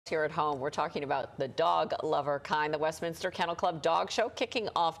Here at home, we're talking about the dog lover kind. The Westminster Kennel Club Dog Show kicking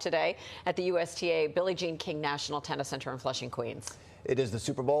off today at the USTA Billie Jean King National Tennis Center in Flushing, Queens. It is the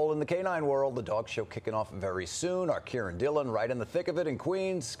Super Bowl in the canine world. The dog show kicking off very soon. Our Kieran Dillon right in the thick of it in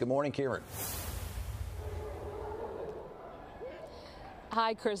Queens. Good morning, Kieran.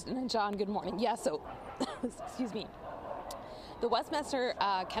 Hi, Kristen and John. Good morning. Yeah, so, excuse me. The Westminster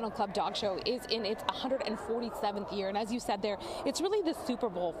Kennel Club Dog Show is in its 147th year, and as you said there, it's really the Super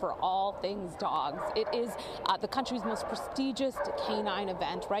Bowl for all things dogs. It is the country's most prestigious canine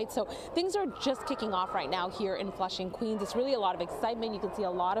event, right? So things are just kicking off right now here in Flushing, Queens. It's really a lot of excitement. You can see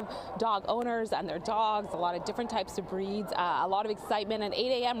a lot of dog owners and their dogs, a lot of different types of breeds, a lot of excitement, and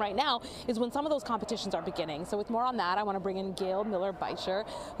 8 a.m. right now is when some of those competitions are beginning. So with more on that, I want to bring in Gail Miller-Beischer,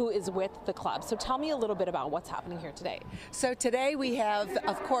 who is with the club. So tell me a little bit about what's happening here today. So today we have,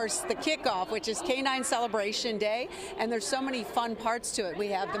 of course, the kickoff, which is Canine Celebration Day, and there's so many fun parts to it. We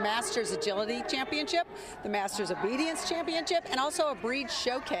have the Masters Agility Championship, the Masters Obedience Championship, and also a breed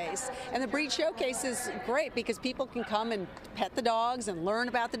showcase. And the breed showcase is great because people can come and pet the dogs and learn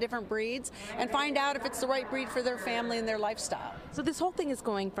about the different breeds and find out if it's the right breed for their family and their lifestyle. So this whole thing is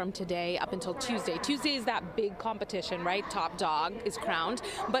going from today up until Tuesday. Tuesday is that big competition, right? Top dog is crowned.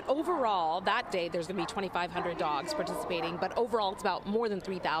 But overall, that day, there's going to be 2,500 dogs participating. But overall, it's about more than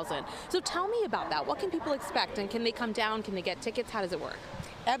 3,000. So tell me about that. What can people expect? And can they come down? Can they get tickets? How does it work?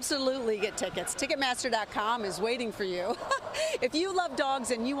 Absolutely get tickets. Ticketmaster.com is waiting for you. If you love dogs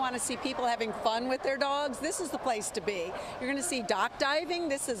and you want to see people having fun with their dogs, this is the place to be. You're going to see dock diving.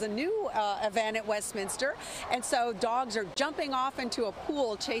 This is a new event at Westminster. And so dogs are jumping off into a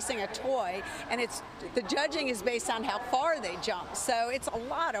pool chasing a toy, and the judging is based on how far they jump. So it's a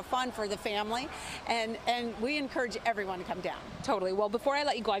lot of fun for the family, and we encourage everyone to come down. Totally. Well, before I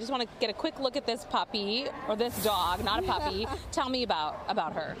let you go, I just want to get a quick look at this puppy, or this dog, not a puppy. Tell me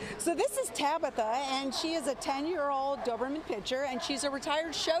about her. So this is Tabitha, and she is a 10-year-old Doberman Pinscher, and she's a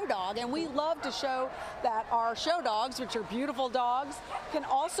retired show dog, and we love to show that our show dogs, which are beautiful dogs, can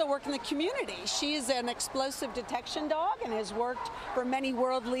also work in the community. She is an explosive detection dog and has worked for many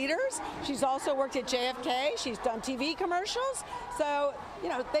world leaders. She's also worked at JFK. She's done TV commercials. So, you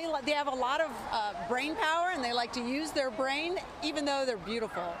know, they have a lot of brain power, and they like to use their brain, even though they're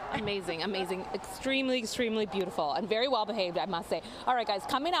beautiful. Amazing, amazing. Extremely, extremely beautiful, and very well behaved, I must say. All right, guys,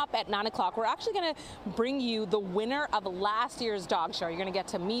 coming up at 9 o'clock, we're actually going to bring you the winner of last year's dog show. You're going to get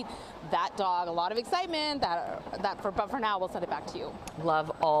to meet that dog. A lot of excitement. But for now, we'll send it back to you.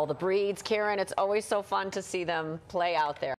 Love all the breeds, Kieran. It's always so fun to see them play out there.